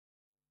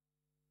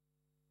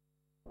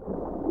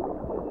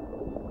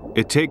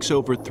It takes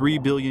over 3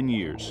 billion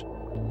years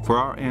for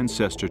our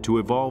ancestor to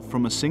evolve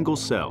from a single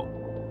cell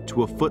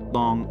to a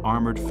foot-long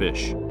armored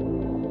fish.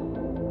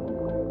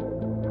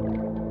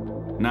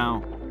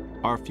 Now,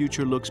 our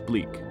future looks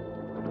bleak.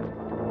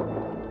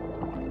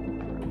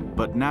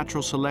 But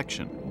natural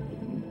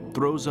selection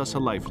throws us a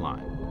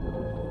lifeline.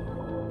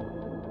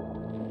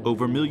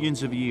 Over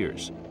millions of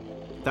years,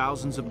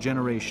 thousands of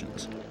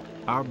generations,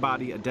 our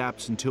body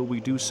adapts until we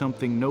do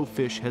something no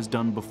fish has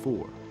done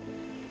before: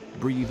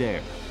 breathe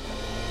air.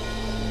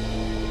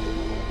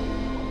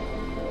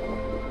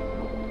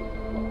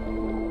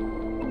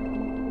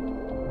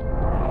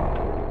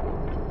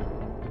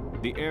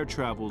 The air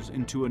travels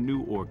into a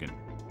new organ,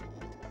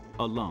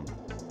 a lung.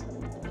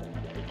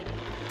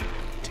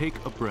 Take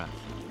a breath,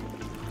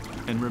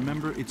 and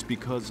remember it's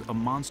because a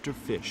monster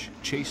fish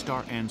chased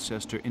our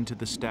ancestor into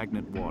the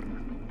stagnant water,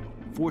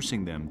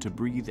 forcing them to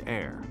breathe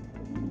air.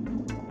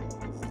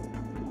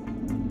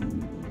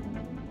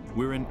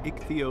 We're in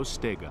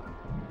Ichthyostega.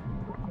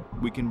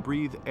 We can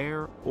breathe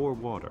air or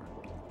water,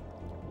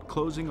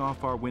 closing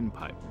off our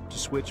windpipe to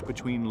switch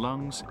between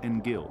lungs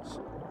and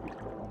gills.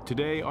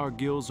 Today, our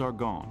gills are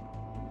gone,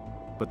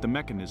 but the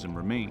mechanism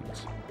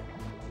remains,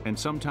 and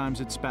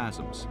sometimes it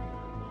spasms,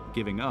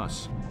 giving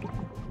us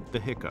the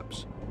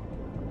hiccups.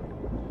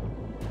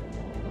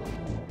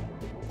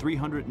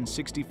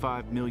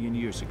 365 million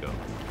years ago,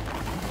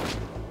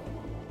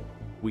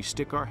 we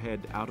stick our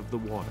head out of the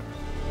water.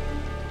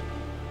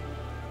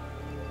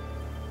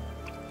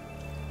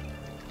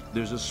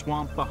 There's a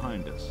swamp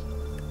behind us,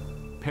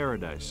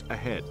 paradise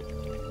ahead.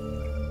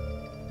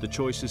 The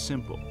choice is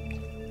simple,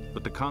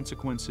 but the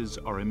consequences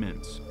are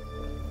immense.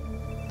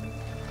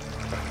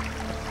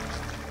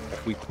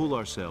 We pull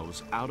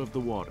ourselves out of the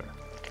water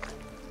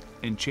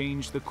and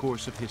change the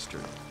course of history.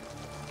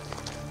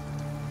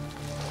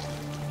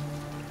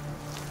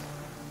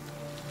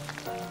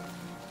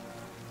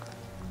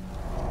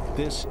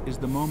 This is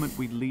the moment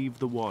we leave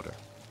the water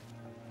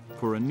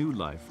for a new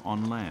life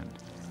on land.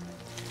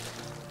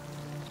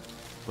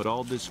 But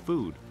all this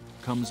food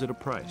comes at a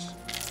price.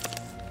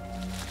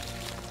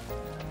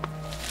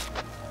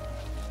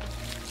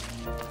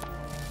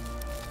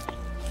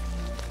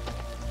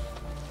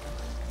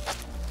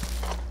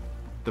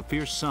 The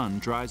fierce sun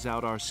dries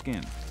out our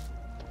skin.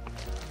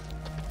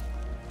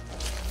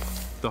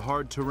 The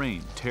hard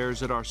terrain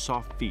tears at our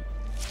soft feet.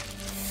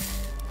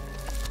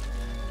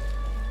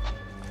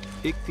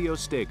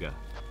 Ichthyostega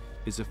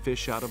is a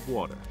fish out of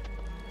water.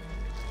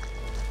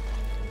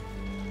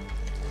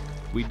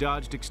 We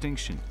dodged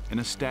extinction in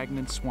a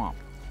stagnant swamp,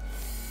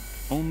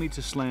 only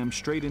to slam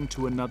straight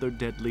into another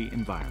deadly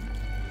environment.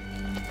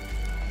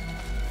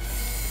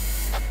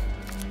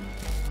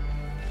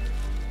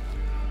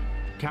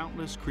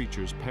 Countless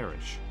creatures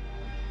perish,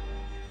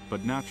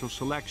 but natural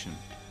selection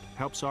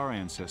helps our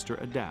ancestor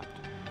adapt.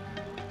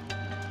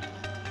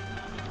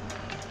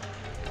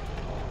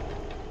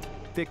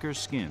 Thicker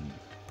skin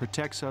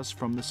protects us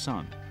from the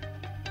sun,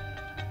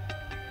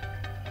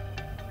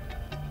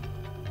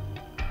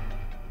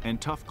 and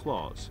tough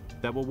claws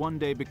that will one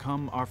day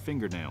become our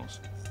fingernails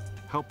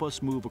help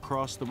us move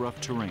across the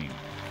rough terrain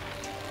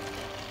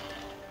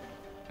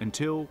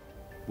until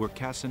we're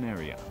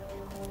Casenaria.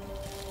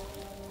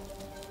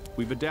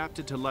 We've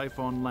adapted to life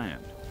on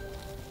land,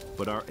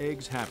 but our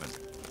eggs haven't.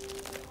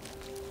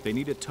 They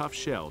need a tough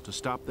shell to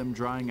stop them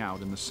drying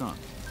out in the sun.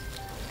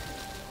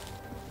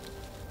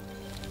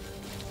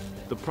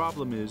 The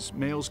problem is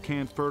males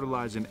can't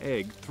fertilize an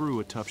egg through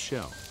a tough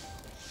shell,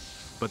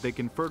 but they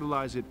can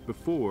fertilize it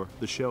before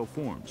the shell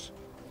forms,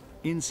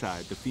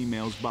 inside the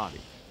female's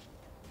body.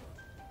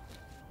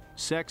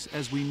 Sex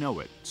as we know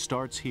it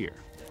starts here.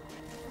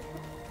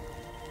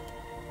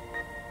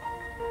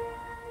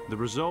 The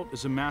result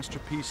is a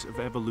masterpiece of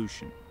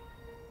evolution,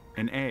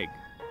 an egg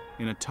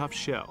in a tough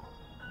shell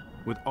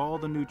with all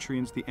the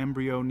nutrients the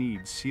embryo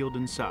needs sealed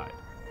inside.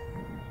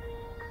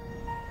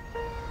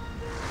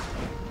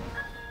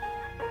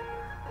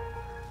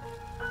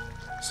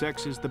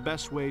 Sex is the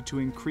best way to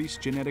increase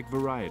genetic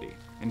variety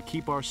and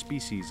keep our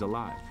species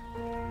alive.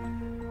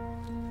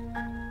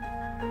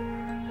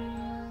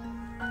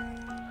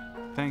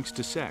 Thanks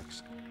to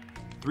sex,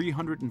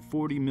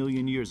 340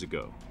 million years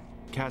ago,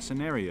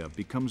 Casenaria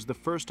becomes the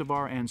first of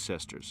our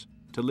ancestors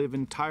to live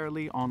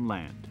entirely on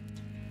land.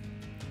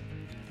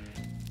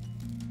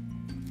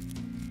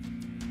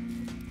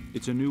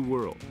 It's a new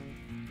world,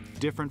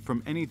 different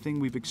from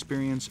anything we've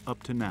experienced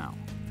up to now.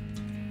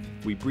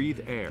 We breathe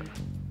air,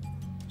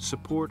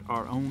 support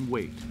our own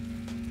weight,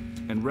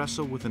 and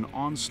wrestle with an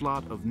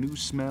onslaught of new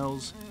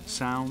smells,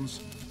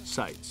 sounds,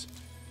 sights.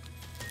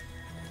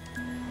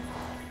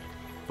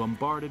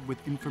 Bombarded with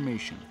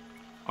information,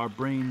 our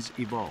brains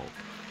evolve.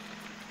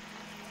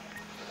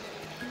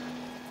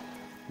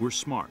 We're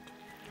smart,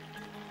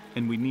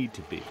 and we need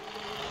to be.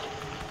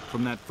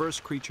 From that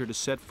first creature to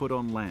set foot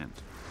on land,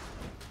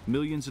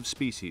 millions of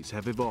species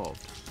have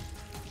evolved.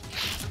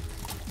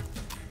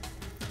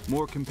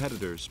 More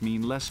competitors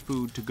mean less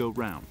food to go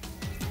round.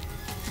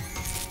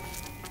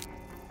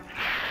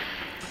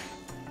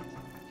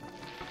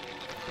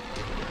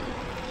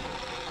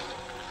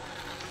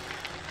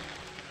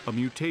 A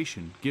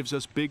mutation gives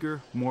us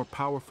bigger, more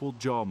powerful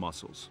jaw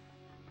muscles.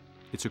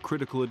 It's a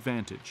critical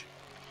advantage.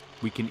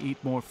 We can eat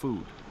more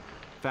food,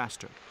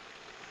 faster.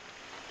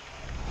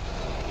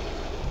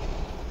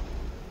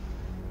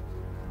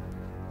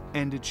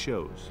 And it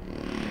shows.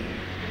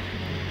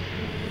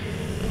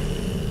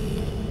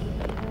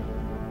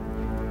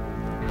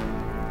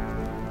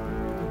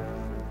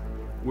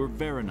 We're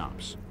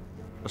Varanops,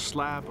 a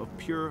slab of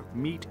pure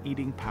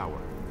meat-eating power.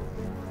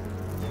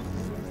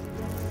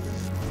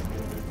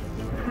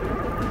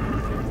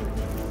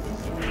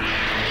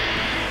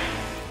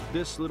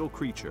 This little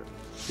creature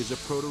is a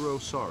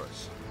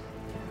Proterosaurus.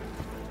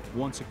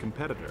 Once a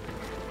competitor,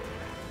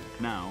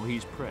 now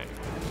he's prey.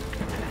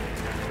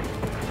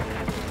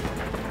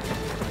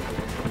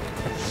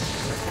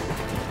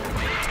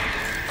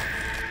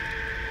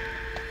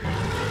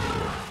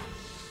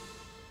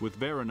 With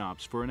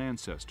Varanops for an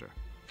ancestor,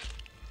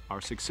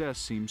 our success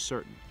seems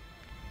certain.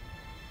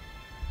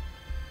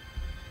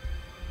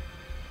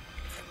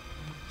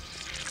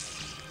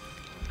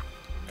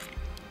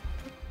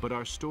 But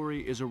our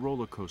story is a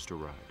roller coaster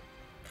ride,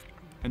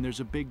 and there's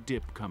a big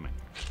dip coming.